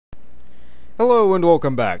Hello and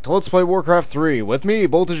welcome back to Let's Play Warcraft 3 with me,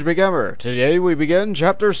 Voltage McGammer. Today we begin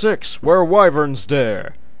Chapter 6, Where Wyverns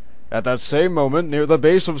Dare. At that same moment, near the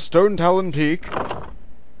base of Stone Talon Peak,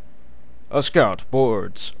 a scout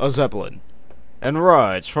boards a zeppelin and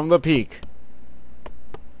rides from the peak.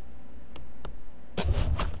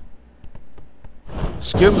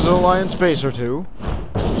 Skims an Alliance base or two.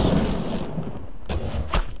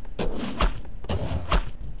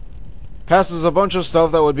 Passes a bunch of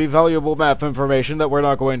stuff that would be valuable map information that we're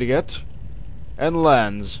not going to get, and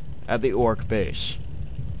lands at the Orc base.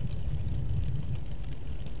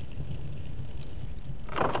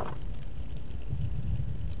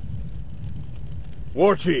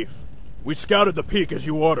 War Chief, we scouted the peak as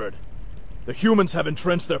you ordered. The humans have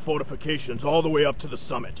entrenched their fortifications all the way up to the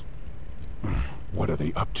summit. What are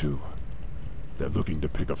they up to? If they're looking to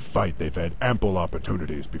pick a fight, they've had ample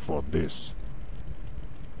opportunities before this.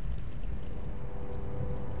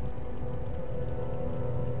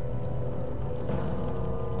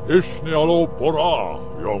 Ishnialo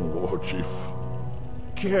Pora, young War Chief.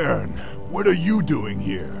 Cairne, what are you doing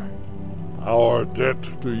here? Our debt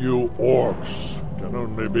to you orcs can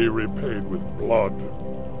only be repaid with blood.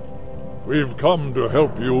 We've come to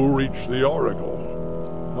help you reach the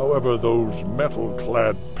Oracle. However, those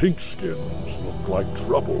metal-clad pinkskins look like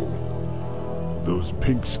trouble. Those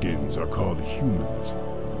pinkskins are called humans.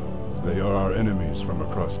 They are our enemies from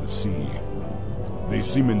across the sea. They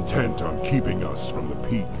seem intent on keeping us from the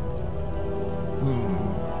peak.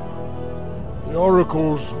 The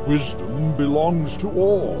Oracle's wisdom belongs to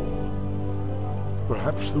all.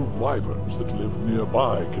 Perhaps the wyverns that live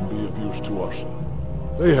nearby can be of use to us.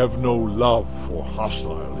 They have no love for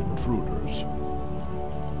hostile intruders.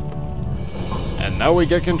 And now we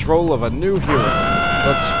get control of a new hero.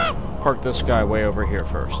 Let's park this guy way over here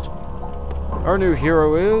first. Our new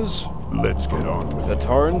hero is... Let's get on with the it.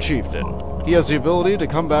 Tauren Chieftain. He has the ability to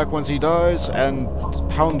come back once he dies and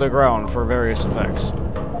pound the ground for various effects.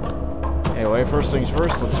 Anyway, first things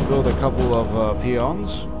first, let's build a couple of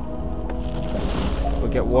peons. We'll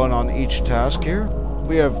get one on each task here.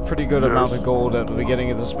 We have pretty good amount of gold at the beginning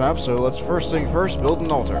of this map, so let's first thing first, build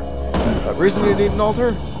an altar. Reason you need an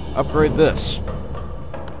altar? Upgrade this.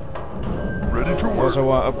 Ready to You work. also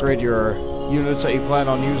want to upgrade your units that you plan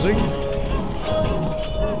on using.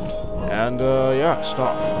 And, yeah,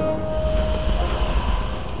 stuff.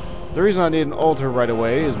 The reason I need an altar right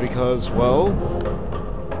away is because, well,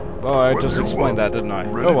 I just explained that, didn't I?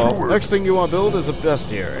 Oh well, next thing you want to build is a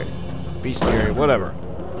bestiary. Bestiary, whatever.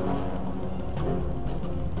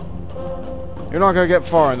 You're not going to get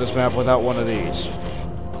far in this map without one of these.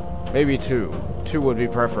 Maybe two. Two would be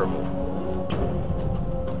preferable.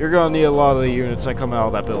 You're going to need a lot of the units that come out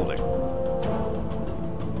of that building.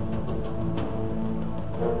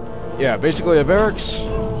 Yeah, basically a barracks,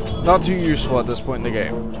 not too useful at this point in the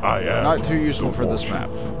game. I am Not too useful for this map.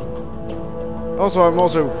 Also, I'm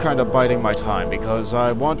also kind of biding my time because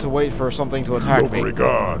I want to wait for something to attack me.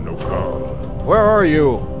 Where are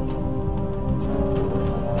you?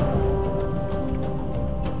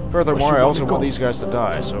 Furthermore, I also want these guys to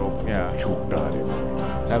die, so yeah.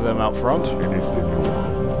 Have them out front.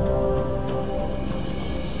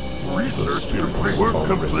 Research complete. Work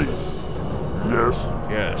complete. Yes.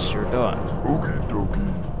 Yes, you're done. Okie dokie.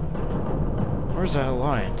 Where's that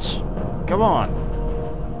alliance? Come on!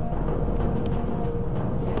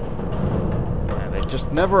 Man, they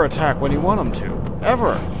just never attack when you want them to.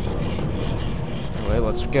 Ever! Anyway,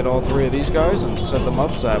 let's get all three of these guys and set them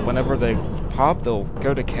up so that whenever they pop, they'll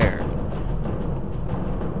go to Cairne.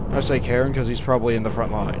 I say Cairne because he's probably in the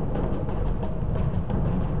front line.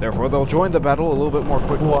 Therefore, they'll join the battle a little bit more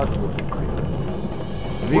quickly.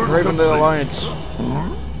 Be craving the alliance.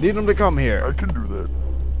 Need them to come here. I can do that.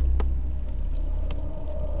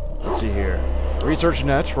 Let's see here. Research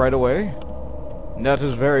net right away. Net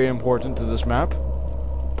is very important to this map.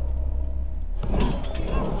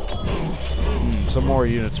 Some more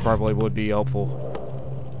units probably would be helpful.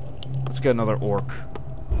 Let's get another orc.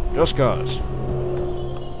 Just cause.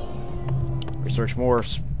 Research more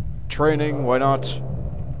training, why not?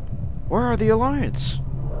 Where are the alliance?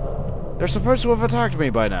 They're supposed to have attacked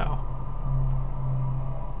me by now.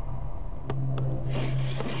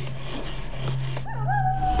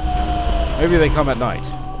 Maybe they come at night.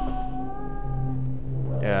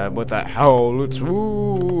 Yeah, with that howl, it's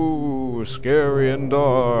ooh, scary and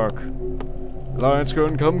dark. Alliance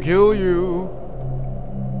gonna come kill you.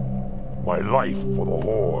 My life for the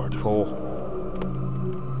Horde. Cool.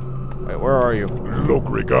 Wait, where are you?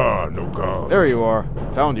 There you are.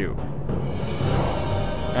 Found you.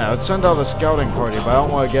 Yeah, let's send out a scouting party, but I don't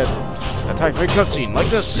want to get attacked by cutscene like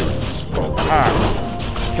this. Ah.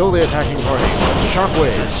 Kill the attacking party.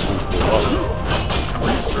 Shockwaves.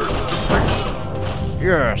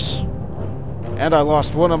 Yes. And I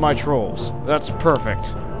lost one of my trolls. That's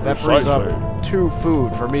perfect. That frees up 2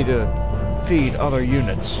 food for me to feed other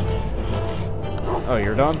units. Oh,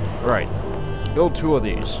 you're done? Right. Build 2 of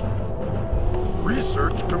these.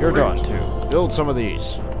 Research complete. You're done, too. Build some of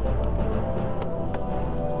these.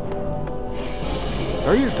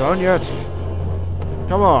 Are you done yet?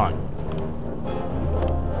 Come on.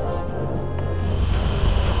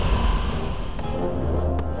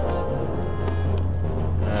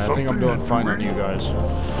 I think I'm doing fine on you guys.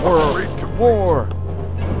 War!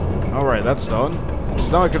 Alright, that's done.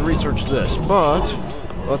 So now I can research this, but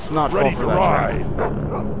let's not fall for that trap.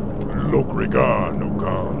 Lokrigan,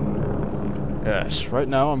 Okan. Yes, right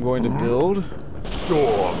now I'm going to build...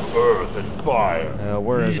 Storm, earth, and fire.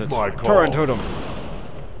 Where is Heed it? my call. Tauren Totem.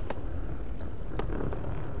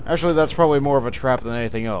 Actually, that's probably more of a trap than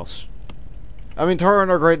anything else. I mean, Tauren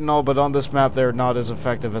are great and all, but on this map they're not as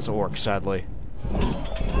effective as orcs, sadly.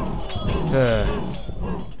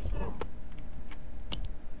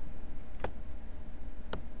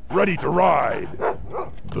 Ready to ride.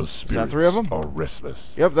 The spirits Is that 3 of them? are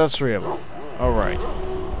restless. Yep, that's 3 of them. Alright.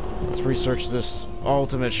 Let's research this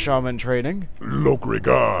ultimate shaman training.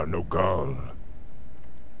 Lokrigan, Okan.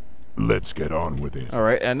 Let's get on with it.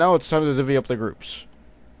 Alright, and now it's time to divvy up the groups.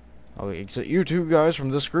 I'll exit you 2 guys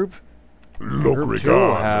from this group. Group 2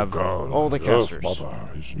 will have all the casters.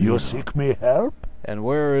 You seek me help? And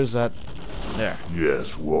where is that? There.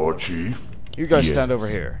 Yes, War Chief. You guys stand over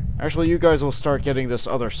here. Actually, you guys will start getting this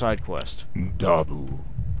other side quest. Dabu.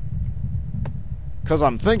 'Cause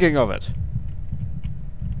I'm thinking of it.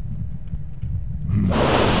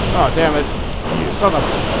 Oh, damn it. Son of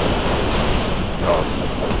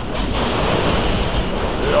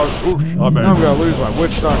I'm gonna lose my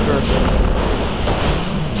witch doctor.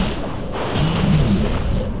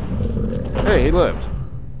 Hey, he lived.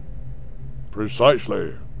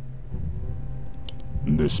 Precisely.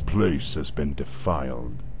 This place has been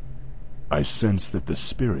defiled. I sense that the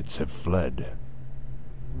spirits have fled.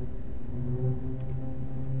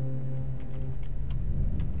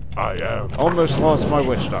 I am. Almost lost my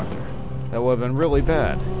witch doctor. That would have been really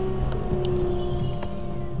bad.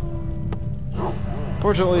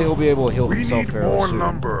 Fortunately, he'll be able to heal himself fairly soon.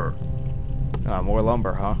 Lumber. Ah, more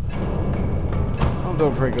lumber, huh? I'm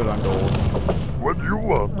doing pretty good on gold. What do you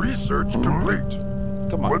want? Research complete.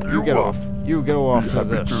 Come on, What do you you get want? off. You go off to happy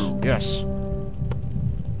this. to? Yes.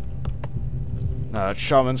 Now that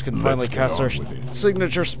shamans can finally get cast on their with it.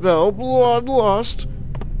 signature spell, Bloodlust,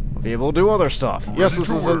 I'll be able to do other stuff. Yes, this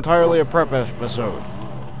is entirely a prep episode.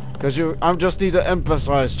 Because I just need to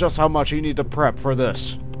emphasize just how much you need to prep for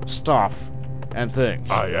this stuff and things.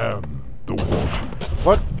 I am the War Chief.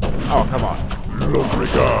 What? Oh, come on.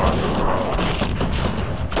 Lokrigan.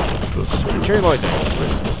 The spirits Chain lightning. are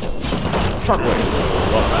restless. Shockwave.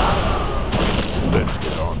 Let's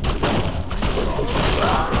get on with it.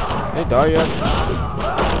 Hey, die yet?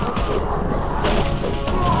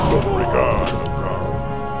 Lokrigan,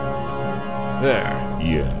 There. Okan.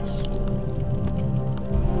 Yes.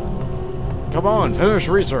 Come on, finish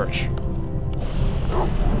research.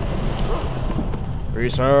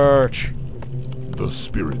 Research. The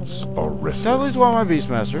spirits are restless. That at least one of my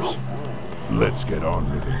Beastmasters. Let's get on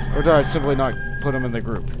with it. Or did I simply not put them in the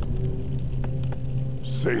group?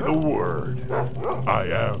 Say the word. I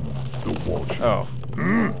am the War Chief. Oh.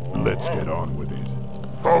 Let's get on with it.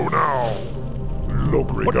 Oh no.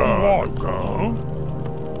 Lokrigan, Okan.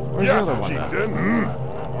 Where's the other one now? Chieftain.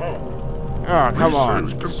 Ah, come on.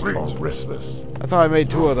 Research Are complete. restless. I thought I made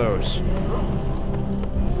 2 of those.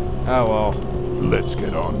 Oh well. Let's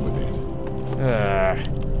get on with it.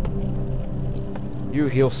 You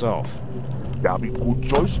heal self. That'll be good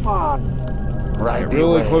choice, man. Right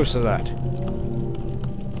Really away. close to that.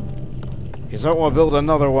 Because I don't want to build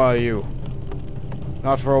another one of you.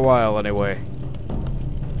 Not for a while, anyway.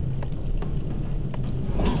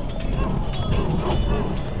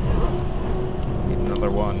 Need another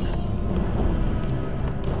one.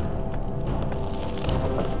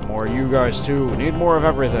 More you guys too. Need more of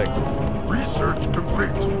everything. Research complete.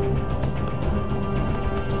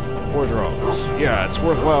 Wardrobes. Yeah, it's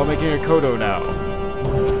worthwhile making a Kodo now.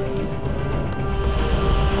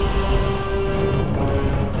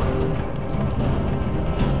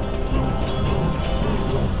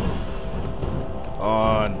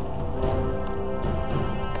 On.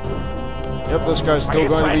 Yep, this guy's still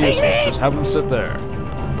going to be useful. Just have him sit there.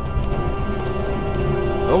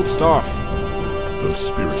 Build stuff. The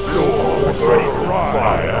spirits You're ready to ride.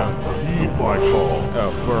 I am. Heed my call.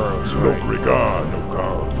 Oh, burrows, right. Lokrigan,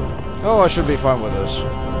 Okan. Oh, I should be fine with this.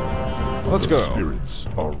 Let's The go. spirits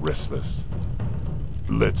are restless.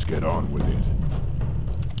 Let's get on with it.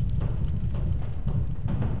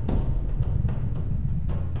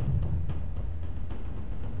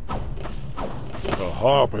 The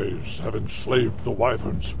Harpies have enslaved the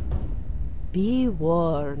Wyverns. Be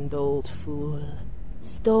warned, old fool.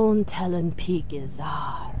 Stone Talon Peak is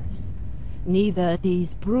ours. Neither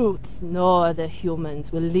these brutes nor the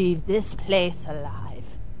humans will leave this place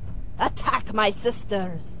alive. Attack my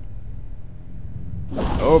sisters!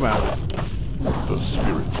 Oh man. The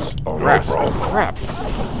spirits are Crap. restless. Crap.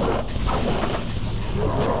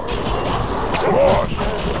 Come on!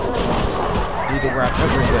 Need to wrap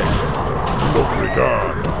everything. No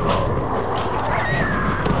regard.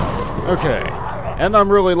 Okay. And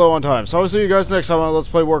I'm really low on time, so I'll see you guys next time on Let's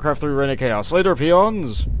Play Warcraft 3 Reign of Chaos. Later,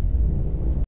 peons!